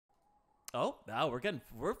Oh, wow, we're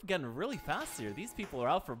getting really fast here. These people are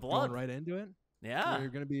out for blood. Going right into it. Yeah. We're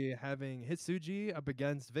going to be having Hitsuji up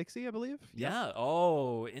against Vixy, I believe. Yeah. Yep.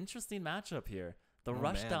 Oh, interesting matchup here. The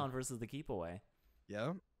rush down man. versus the keep away.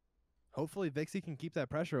 Yeah. Hopefully Vixy can keep that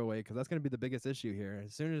pressure away because that's going to be the biggest issue here.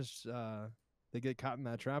 As soon as they get caught in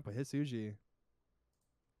that trap with Hitsuji.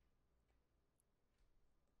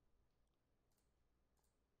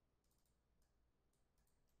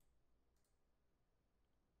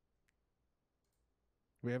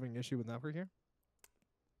 We having an issue with network here?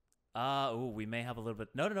 Oh, we may have a little bit.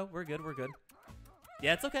 No, we're good. We're good.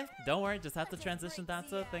 Yeah, it's okay. Don't worry. Just have to transition that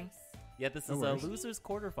to a thing. Yeah, this is losers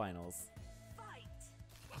quarterfinals.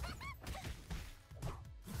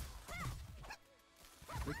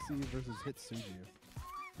 Vixy versus Hitsuji.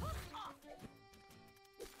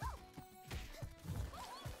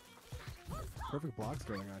 Perfect blocks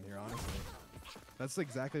going on here, honestly. That's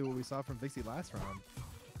exactly what we saw from Vixy last round.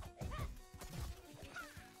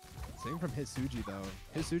 Same from Hitsuji, though.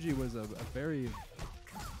 Hitsuji was a very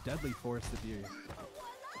deadly force to be.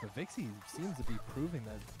 But Vixy seems to be proving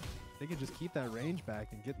that they can just keep that range back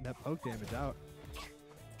and get that poke damage out.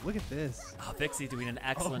 Look at this. Oh, Vixy doing an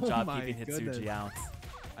excellent job keeping Hitsuji out.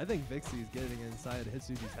 I think Vixy is getting inside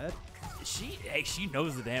Hitsuji's head. She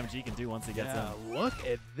knows the damage he can do once he gets in. Look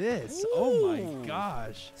at this. Ooh. Oh my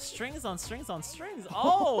gosh. Strings on strings on strings.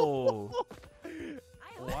 Oh.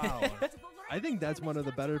 Wow. I think that's one of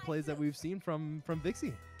the better plays that we've seen from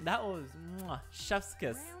Vixy. That was chef's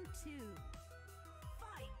kiss.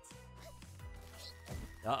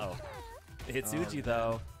 Uh-oh. Hitsuji,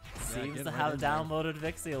 though, seems to have downloaded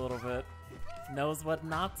Vixy a little bit. Knows what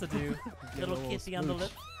not to do. Little kissy on the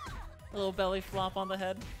lip. Little belly flop on the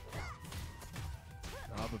head.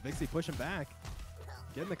 Oh, but Vixy pushing back.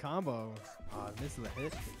 Getting the combo. Oh, misses the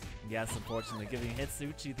hit. Yes, unfortunately, giving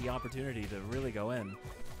Hitsuji the opportunity to really go in.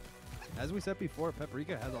 As we said before,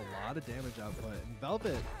 Paprika has a lot of damage output. And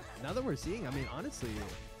Velvet, now that we're seeing, I mean, honestly,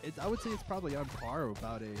 I would say it's probably on par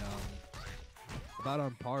about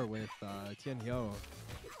on par with Tianhyo.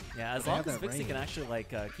 Yeah, as long as Vixy can actually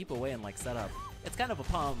like keep away and like set up, it's kind of a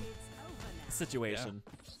palm situation.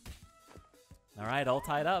 Yeah. All right, all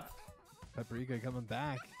tied up. Paprika coming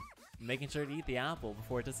back, making sure to eat the apple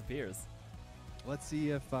before it disappears. Let's see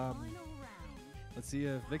if Vixy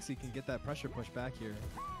can get that pressure push back here.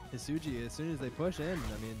 Hitsuji, as soon as they push in,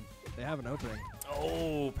 I mean, they have an opening.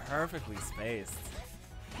 Oh, perfectly spaced.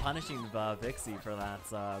 Punishing Vixy for that,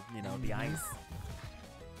 you know, the ice.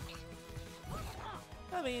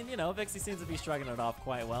 I mean, you know, Vixy seems to be shrugging it off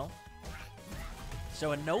quite well.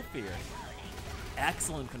 Showing no fear.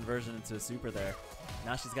 Excellent conversion into a super there.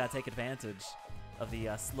 Now she's got to take advantage of the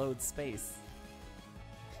slowed space.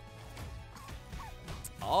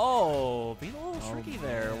 Oh, being a little tricky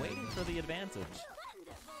there, waiting for the advantage.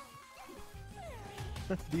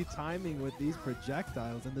 The timing with these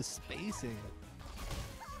projectiles and the spacing.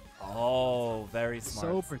 Oh, very smart.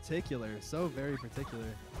 So particular, so very particular.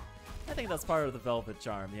 I think that's part of the Velvet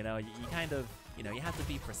charm, you know, you kind of, you know, you have to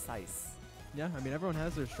be precise. Yeah, I mean, everyone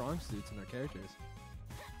has their strong suits and their characters.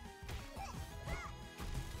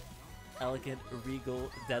 Elegant,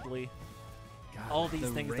 regal, deadly. God, all these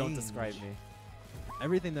things don't describe me.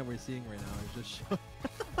 Everything that we're seeing right now is just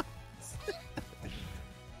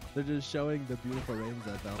they're just showing the beautiful range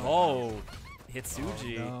that Velvet has.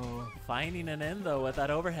 Hitsuji finding an end though with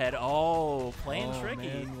that overhead. Oh, playing tricky.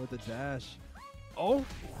 Man, with the dash. Oh,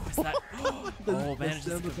 is that? Oh, managed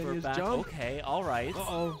to convert back. Jump. Okay, all right.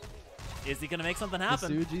 Is he gonna make something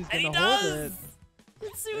happen? Hitsuji's and he does.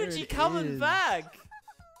 Hitsuji coming back.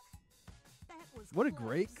 What a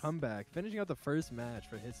great comeback! Finishing out the first match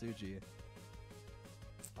for Hitsuji.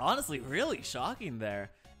 Honestly, really shocking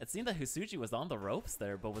there. It seemed that Hitsuji was on the ropes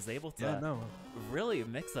there, but was able to really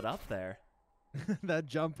mix it up there. That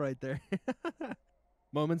jump right there.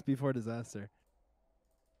 Moments before disaster.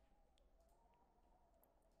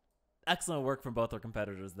 Excellent work from both our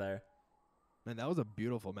competitors there. Man, that was a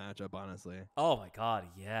beautiful matchup, honestly. Oh my god,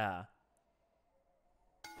 yeah.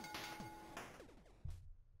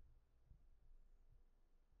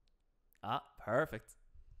 Ah, perfect.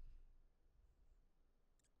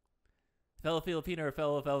 Fellow Filipino or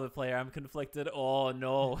fellow Velvet player, I'm conflicted. Oh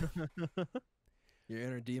no. Your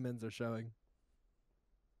inner demons are showing.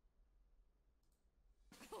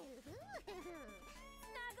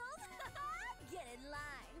 Get in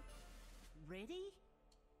line. Ready?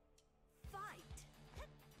 Fight.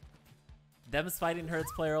 Them's Fightin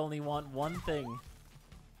Herds player only want one thing,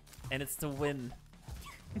 and it's to win.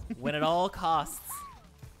 Win at all costs.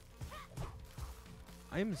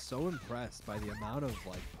 I am so impressed by the amount of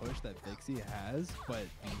like push that Vixy has, but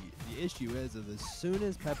the issue is as soon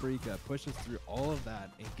as Paprika pushes through all of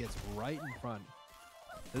that and gets right in front,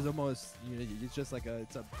 there's almost it's just like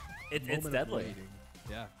it's it's moment deadly. of waiting.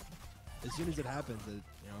 Yeah. As soon as it happens, it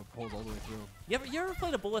pulls all the way through. You ever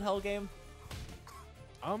played a bullet hell game?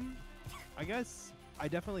 I guess I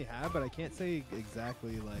definitely have, but I can't say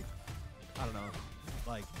exactly like I don't know,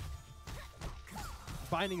 like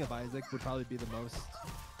Binding of Isaac would probably be the most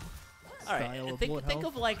All style right, of think bullet hell.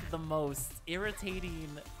 of like the most irritating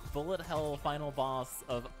bullet hell final boss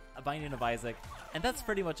of Binding of Isaac, and that's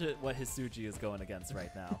pretty much what hitsuji is going against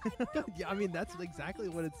right now. Yeah, I mean that's exactly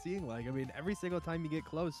what it's seeing like. I mean every single time you get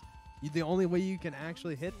close, the only way you can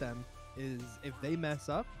actually hit them is if they mess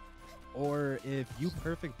up, or if you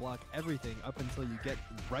perfect block everything up until you get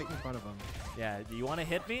right in front of them. Yeah, do you want to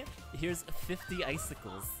hit me? Here's 50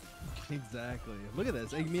 icicles. Exactly. Look at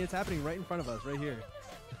this. I mean, it's happening right in front of us, right here.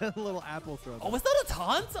 A little apple throw. Oh, was that a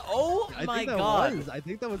taunt? Oh I my think that god. was. I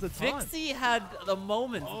think that was a taunt. Vixy had the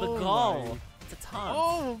moment, the gall to taunt.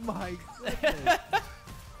 Oh my goodness.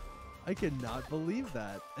 I cannot believe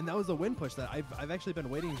that. And that was a win push that I've actually been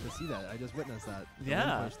waiting to see that. I just witnessed that. The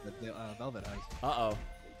Yeah. win push that Velvet has. Uh-oh.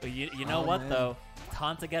 But you know Oh, what, man. though?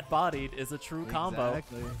 Taunt to get bodied is a true combo.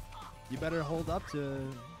 Exactly. You better hold up to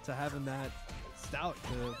having that stout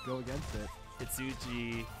to go against it.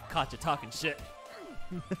 Hitsuji caught you talking shit.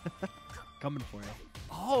 Coming for you.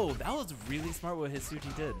 Oh, that was really smart what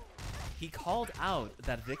Hitsuji did. He called out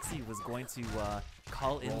that Vixy was going to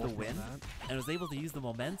call in Roll the from win that. and was able to use the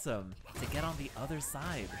momentum to get on the other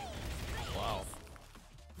side. Wow.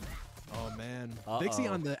 Oh man. Uh-oh. Vixy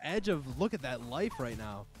on the edge of look at that life right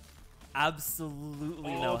now.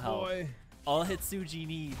 Absolutely no help. Boy. All Hitsuji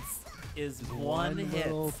needs is Just one hit,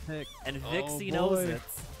 little pick. and Oh, Vixy knows boy. it.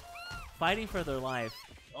 Fighting for their life.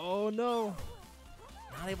 Oh no.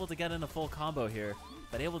 Not able to get in a full combo here,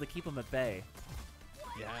 but able to keep him at bay.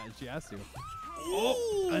 Yeah, she has to.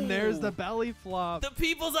 Oh, And there's the belly flop. the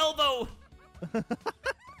people's elbow.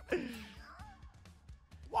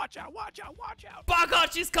 Watch out, watch out, watch out. By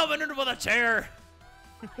God, she's coming in with a chair.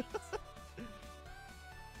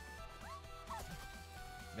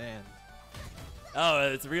 Man. Oh,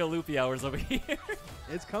 it's real loopy hours over here.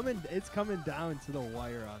 It's coming down to the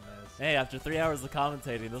wire on this. Hey, after 3 hours of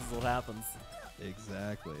commentating, this is what happens.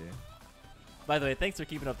 Exactly. By the way, thanks for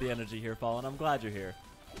keeping up the energy here, Paul, and I'm glad you're here.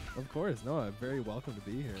 Of course, no, I'm very welcome to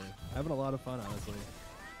be here. Having a lot of fun, honestly.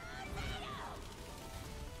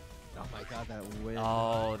 Oh my god, that win.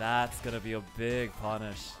 Oh, that's gonna be a big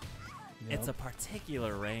punish. Yep. It's a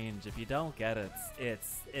particular range. If you don't get it,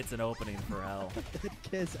 it's an opening for hell.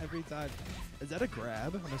 Kiss every time. Is that a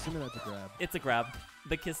grab? I'm assuming that's a grab. It's a grab.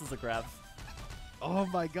 The kiss is a grab. Oh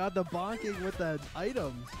my god, the bonking with that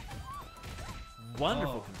item.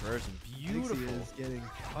 Wonderful Oh. conversion. Beautiful. Vixy is getting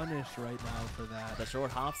punished right now for that. The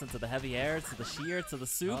short hops into the heavy air, to the sheer, to the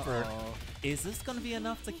super. Uh-oh. Is this gonna be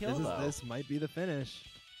enough to kill though? This might be the finish.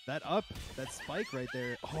 That up, that spike right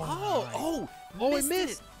there. Oh, it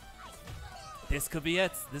missed. This could be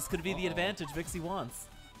it. This could be the advantage Vixy wants.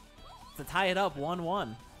 To tie it up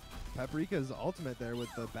 1-1. Paprika's ultimate there with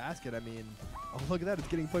the basket. I mean, oh, look at that. It's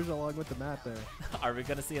getting pushed along with the mat there. Are we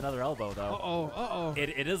going to see another elbow, though? Uh-oh.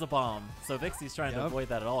 It is a bomb, so Vixy's trying to Yep. avoid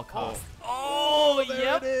that at all costs. Oh, There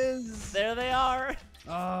yep. it is. There they are.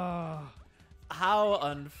 Ah, How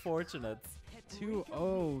unfortunate.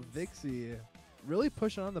 2-0 Vixy. Really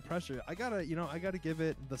pushing on the pressure. I gotta give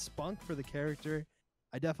it the spunk for the character.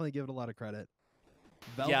 I definitely give it a lot of credit.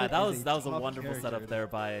 Yeah, Velvet that was is a tough wonderful character. setup there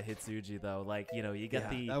by Hitsuji, though. Like, you get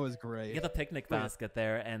that was great. you get the picnic Wait. basket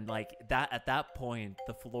there, and like that at that point,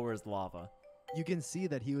 the floor is lava. You can see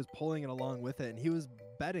that he was pulling it along with it, and he was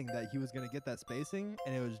betting that he was gonna get that spacing,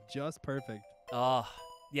 and it was just perfect. Oh,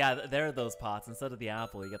 yeah, there are those pots. Instead of the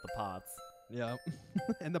apple, you get the pots. Yeah,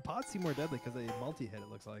 and the pots seem more deadly because they multi-hit. It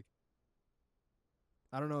looks like.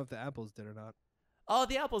 I don't know if the apples did or not. Oh,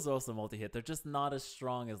 the apples are also multi-hit. They're just not as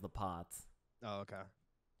strong as the pots. Oh, okay.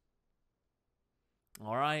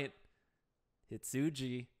 All right,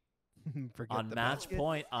 Hitsuji Forget on the match basket.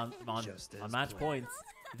 point on Just as match planned. points.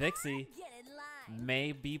 Vixy Get in line.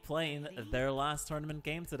 may be playing their last tournament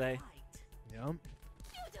game today. Yep.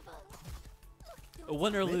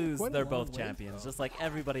 Win or Made lose, quite a they're long both way, champions, though. just like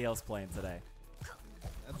everybody else playing today.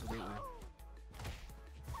 Absolutely.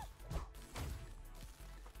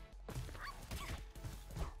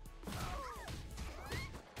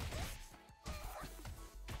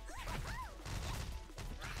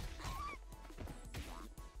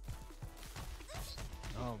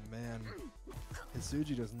 Oh man,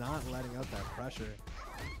 Hitsuji just not letting out that pressure.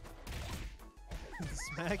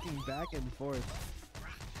 Smacking back and forth.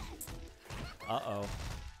 Uh-oh.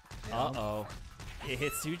 Yeah. Uh-oh.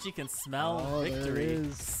 Hitsuji can smell Oh, there it victory.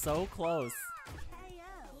 is. So close.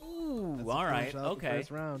 KO. Ooh, That's the all right. finish out the Okay.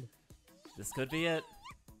 First round. This could be it.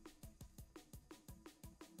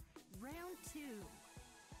 Round 2.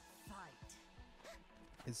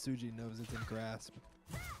 Fight. Hitsuji knows it's in grasp.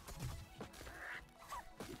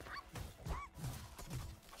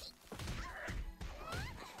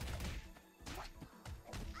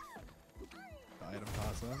 The item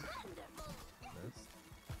toss up. Missed.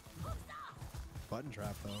 Button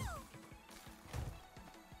trap though.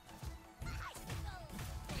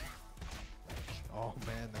 Oh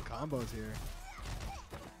man, the combos here.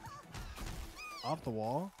 Off the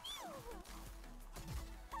wall.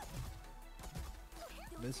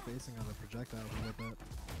 Misspacing on the projectile a little bit.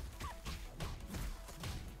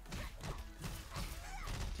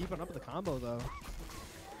 Keeping up with the combo though.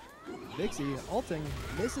 Vixy ulting,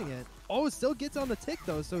 missing it. Oh, it still gets on the tick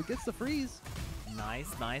though, so it gets the freeze. Nice,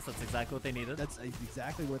 nice. That's exactly what they needed. That's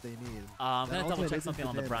exactly what they need. I'm That going to double ultimate check isn't something for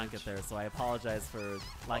on the damage. bracket there, so I apologize for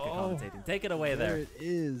lack of Oh, commentating. Take it away There there. it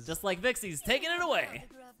is. Just like Vixie's taking it away.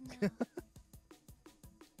 Autograph now.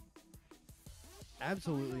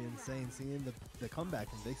 Absolutely insane seeing the comeback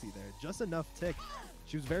from Vixie there. Just enough tick.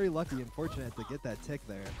 She was very lucky and fortunate to get that tick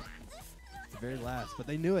there. At the very last. But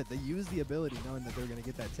they knew it. They used the ability knowing that they were going to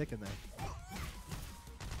get that tick in there.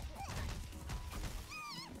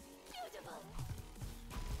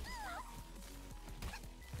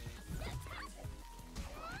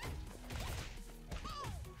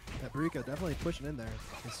 Paprika definitely pushing in there.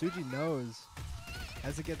 And Suji knows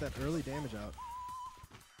has to get that early damage out.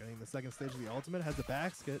 Getting the second stage of the ultimate, has the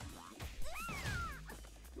basket.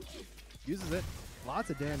 Uses it. Lots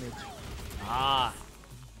of damage. Ah.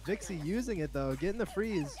 Vixie using it though, getting the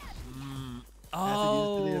freeze.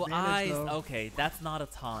 Oh, advantage, though. okay. That's not a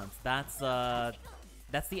taunt. That's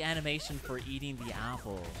the animation for eating the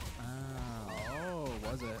apple. Oh. Oh,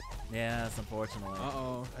 was it? Yes, unfortunately.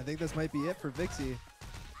 Uh-oh. I think this might be it for Vixie.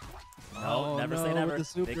 No, Oh, never no, say never.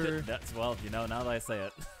 with the They super. could, that's, well, you know, now that I say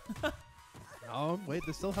it. Oh, wait,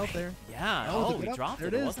 there's still help there. Yeah. Oh, Oh, the we get up. dropped There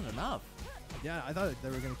it. it It is. wasn't enough. Yeah, I thought they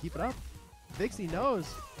were going to keep it up. Vixie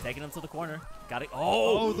knows. Taking him to the corner. Got it.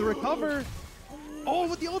 Oh, Oh. the recover. Oh,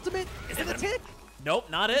 with the ultimate. Is And the it tick. Nope,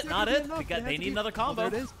 not Is it. Not gonna be it. enough? They has to need be- another Oh, combo.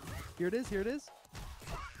 there it is. Here it is. Here it is.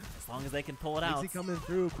 As long as they can pull it out. Vixie coming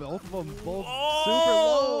through. Both of them both Oh! super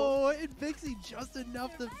low. And Vixie just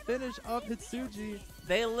enough to finish up Hitsuji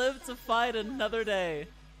They live to fight another day.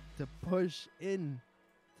 to push in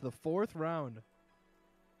to the fourth round.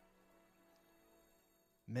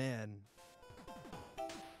 Man.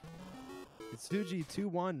 Hitsuji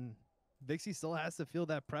 2-1. Vixie still has to feel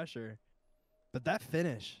that pressure. But that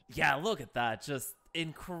finish. Yeah, look at that. Just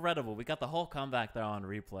incredible. We got the whole comeback there on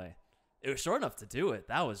replay. It was short enough to do it.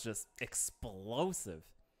 That was just explosive.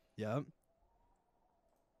 Yep.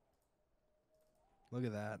 Look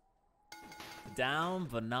at that. Down,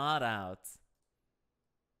 but not out.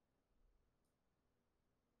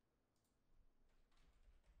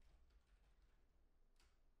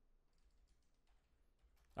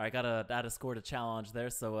 All right, gotta add a score to challenge there,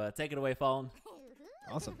 so take it away, Fallen.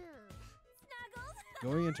 Awesome. Snuggles.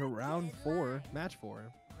 Going into round 4, match 4.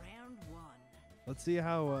 Round 1. Let's see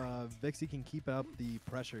how Vixie can keep up the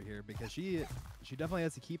pressure here, because she definitely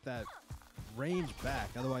has to keep that range back.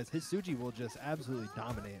 Otherwise, Hitsuji will just absolutely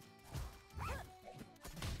dominate.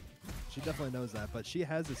 She definitely knows that, but she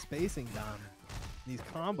has the spacing down. These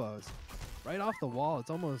combos right off the wall. It's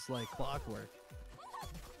almost like clockwork.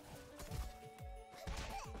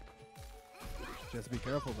 Just be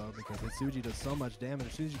careful though, because Hitsuji does so much damage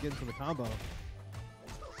as soon as you get into the combo.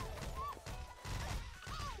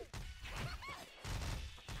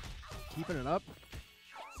 Keeping it up.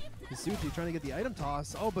 Hitsuji trying to get the item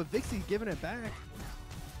toss. Oh, but Vixie giving it back.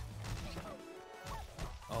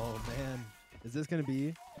 Oh man, is this gonna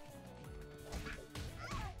be?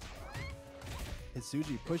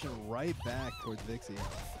 Hitsuji pushing right back towards Vixie.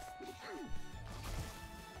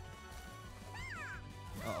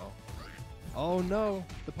 Uh-oh. Oh no,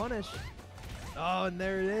 the punish. Oh, and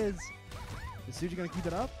there it is. Is Suji gonna keep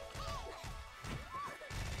it up?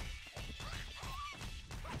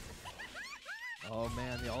 Oh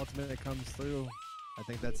man, the ultimate comes through. I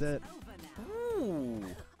think that's it. Ooh.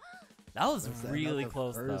 That was That's that- really not the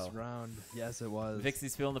close, first though. round. Yes, it was.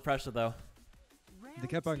 Vixie's feeling the pressure, though. They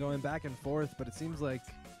kept on going back and forth, but it seems like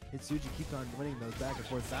Hitsuji keeps on winning those back and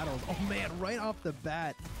forth battles. Oh man, right off the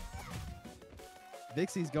bat.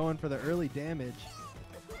 Vixie's going for the early damage.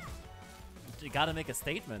 You gotta make a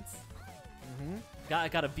statement. Mm-hmm.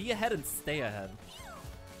 Gotta be ahead and stay ahead.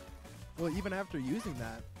 Well, even after using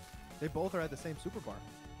that, they both are at the same super bar.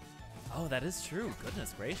 Oh, that is true.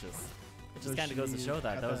 Goodness gracious. It So just kind of goes to she show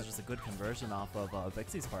that got that was that- just a good conversion off of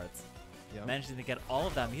Vixie's parts. Yep. Managing to get all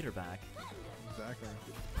of that meter back. Exactly.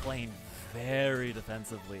 Playing very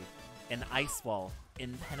defensively. An ice wall.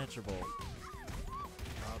 Impenetrable.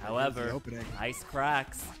 But However, here's the opening. ice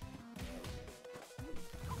cracks.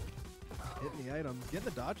 Hitting the items, getting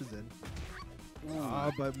the dodges in. Ooh.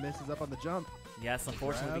 Oh, but misses up on the jump. Yes,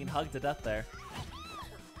 unfortunately Grab. being hugged to death there.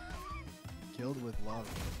 Killed with love.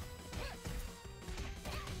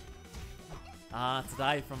 Ah, to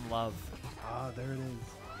die from love. Ah, there it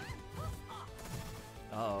is.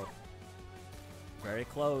 Uh-oh. Very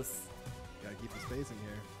close. Gotta keep the spacing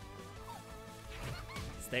here.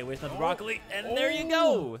 Stay away from the broccoli, and there you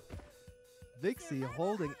go! Vixy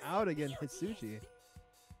holding out against Hitsuji.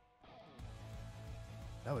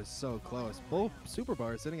 That was so close. Both super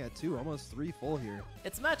bars sitting at 2, almost 3 full here.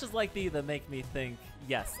 It's matches like these that make me think,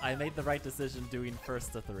 yes, I made the right decision doing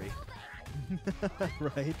first to 3.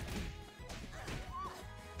 Right?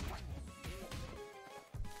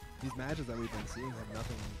 These matches that we've been seeing have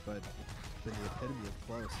nothing but been the epitome of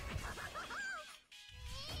close.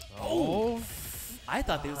 Oh! I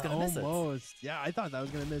thought they was going to miss it. Almost. Yeah, I thought that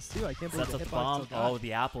was going to miss too. I can't believe Sets the up the hitbox bomb. still got. Oh,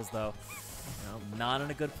 the apples, though. No, not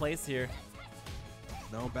in a good place here.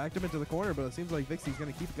 No, backed him into the corner, but it seems like Vixie's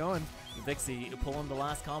going to keep going. Vixie pulling the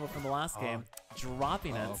last combo from the last game,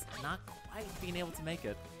 dropping it, Uh-oh. not quite being able to make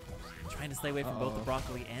it. Trying to stay away from both the Uh-oh.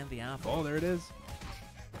 broccoli and the apple. Oh, there it is.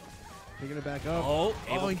 Picking it back up. Oh,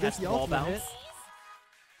 able and to gets catch the the ball ultimate bounce.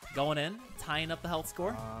 hit. Going in, tying up the health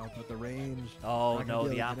score. But the range. Oh, not gonna no, be able the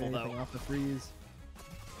to get apple, anything though. off the freeze.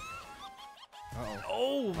 Uh-oh.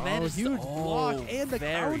 Oh, man. It's huge block and the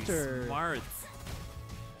very counter. Smart.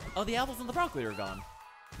 Oh, the apples and the broccoli are gone.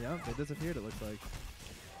 Yeah, they disappeared, it looks like.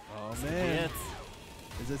 Oh, This could be man. it.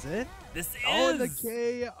 Is this it? This is. Oh, and the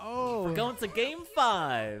KO. We're going to game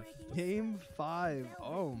 5. Game 5.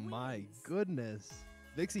 Oh, my goodness.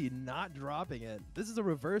 Vixie not dropping it. This is a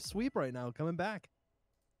reverse sweep right now, coming back.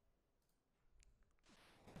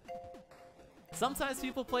 Sometimes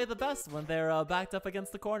people play the best when they're backed up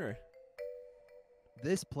against the corner.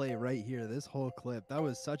 This play right here, this whole clip, that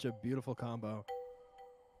was such a beautiful combo.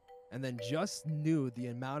 And then just knew the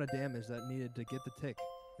amount of damage that needed to get the tick.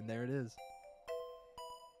 And there it is.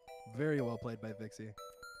 Very well played by Vixie.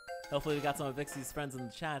 Hopefully we got some of Vixie's friends in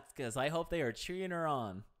the chat, because I hope they are cheering her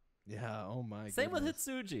on. Yeah, oh my Same with goodness.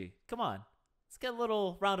 Hitsuji. Come on. Let's get a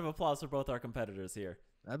little round of applause for both our competitors here.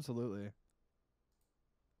 Absolutely.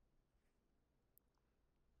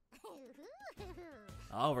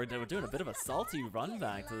 Oh, we're doing a bit of a salty run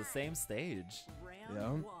back to the same stage. Round Yeah.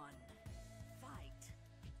 1. Fight.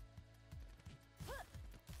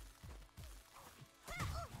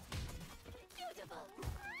 Beautiful.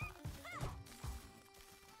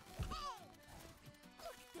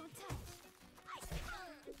 Don't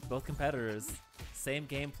touch. Both competitors, same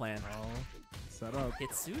game plan. Oh, set up.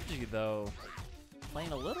 Hitsuji, though,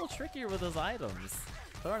 playing a little trickier with his items.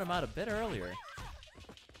 Throwing them out a bit earlier.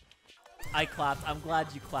 I clapped. I'm glad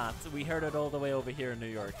you clapped. We heard it all the way over here in New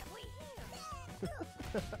York.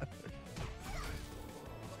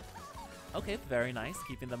 Okay, very nice.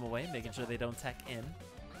 Keeping them away, making sure they don't tech in.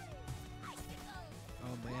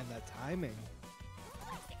 Oh man, that timing.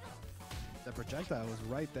 The projectile was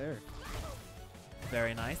right there.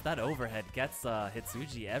 Very nice. That overhead gets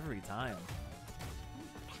Hitsuji every time.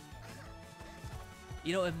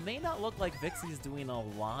 You know, it may not look like Vixie's doing a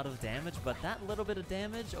lot of damage, but that little bit of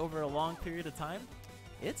damage over a long period of time,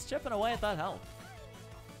 it's chipping away at that health.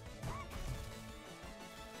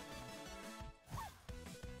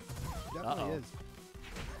 Definitely Uh-oh.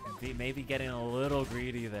 is. Maybe getting a little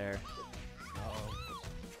greedy there. Uh-oh.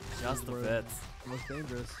 Just a Where bit. Most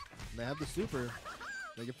dangerous. They have the super.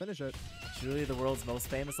 They can finish it. Truly the world's most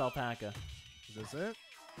famous alpaca. Is this it?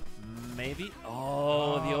 Maybe.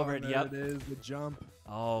 Oh, the overhead. There Yep. it is, the jump.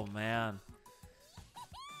 Oh, man.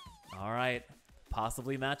 All right.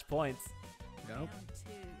 Possibly match points. Yep. Round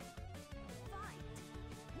 2. Fight.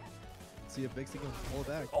 See if Vixie can pull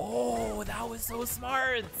back. Oh, that was so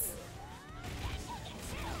smart.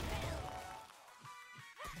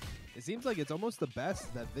 It seems like it's almost the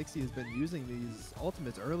best that Vixie has been using these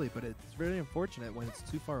ultimates early, but it's very unfortunate when it's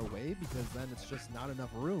too far away because then it's just not enough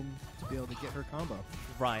room to be able to get her combo.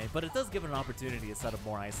 Right, but it does give it an opportunity to set up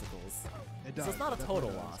more icicles. It does. So it's not it a total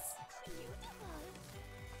definitely does. loss.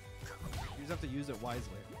 You just have to use it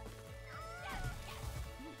wisely.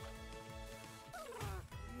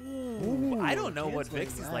 Ooh, I don't know what canceling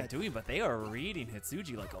Vixie's like that. doing, but they are reading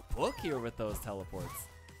Hitsuji like a book here with those teleports.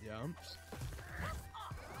 Yeah.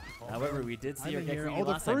 However, we did see her I'm get here. greedy Oh,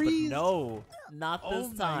 the last time, but freeze! no, not Oh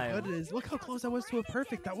this my time. goodness. Look how close that was to a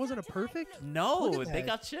perfect. That wasn't a perfect? No, Look at they that.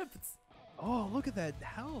 got chipped. Oh, look at that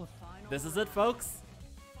health. This is it, folks.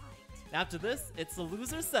 After this, it's the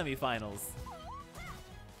losers semifinals.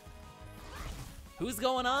 Who's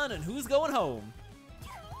going on and who's going home?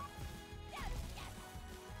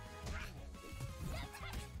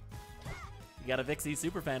 You got a Vixy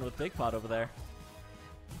superfan with Big Pot over there.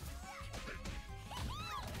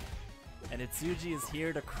 And Hitsuji is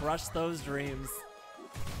here to crush those dreams.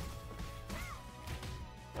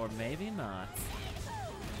 Or maybe not.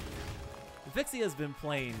 Vixy has been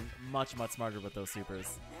playing much, much smarter with those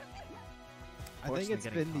supers. I think Fortunately it's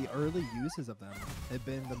getting been the caught. early uses of them. They've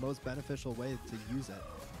been the most beneficial way to use it.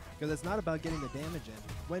 Because it's not about getting the damage in.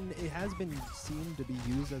 When it has been seen to be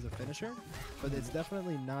used as a finisher, but it's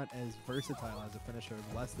definitely not as versatile as a finisher,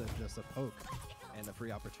 less than just a poke and a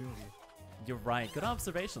free opportunity. You're right. Good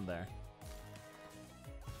observation there.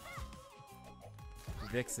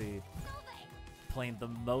 Vixy playing the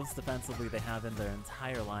most defensively they have in their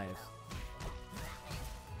entire life.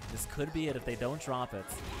 This could be it if they don't drop it.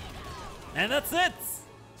 And that's it!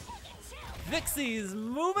 Vixy's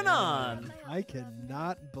moving on! I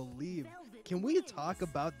cannot believe. Can we talk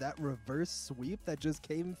about that reverse sweep that just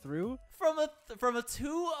came through? From a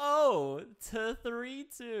 2-0 to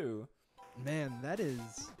 3-2. Man, that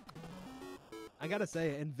is... I gotta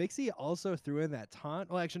say, and Vixy also threw in that taunt.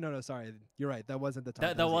 Oh, actually, no, sorry. You're right. That wasn't the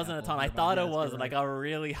taunt. That was the wasn't a apple. ton. I Never thought mind. it Yes, was, you're and I right. got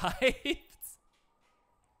really hyped.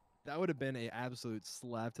 That would have been an absolute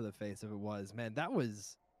slap to the face if it was. Man, that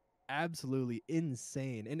was absolutely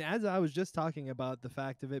insane. And as I was just talking about the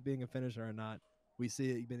fact of it being a finisher or not, we see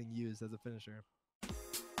it being used as a finisher.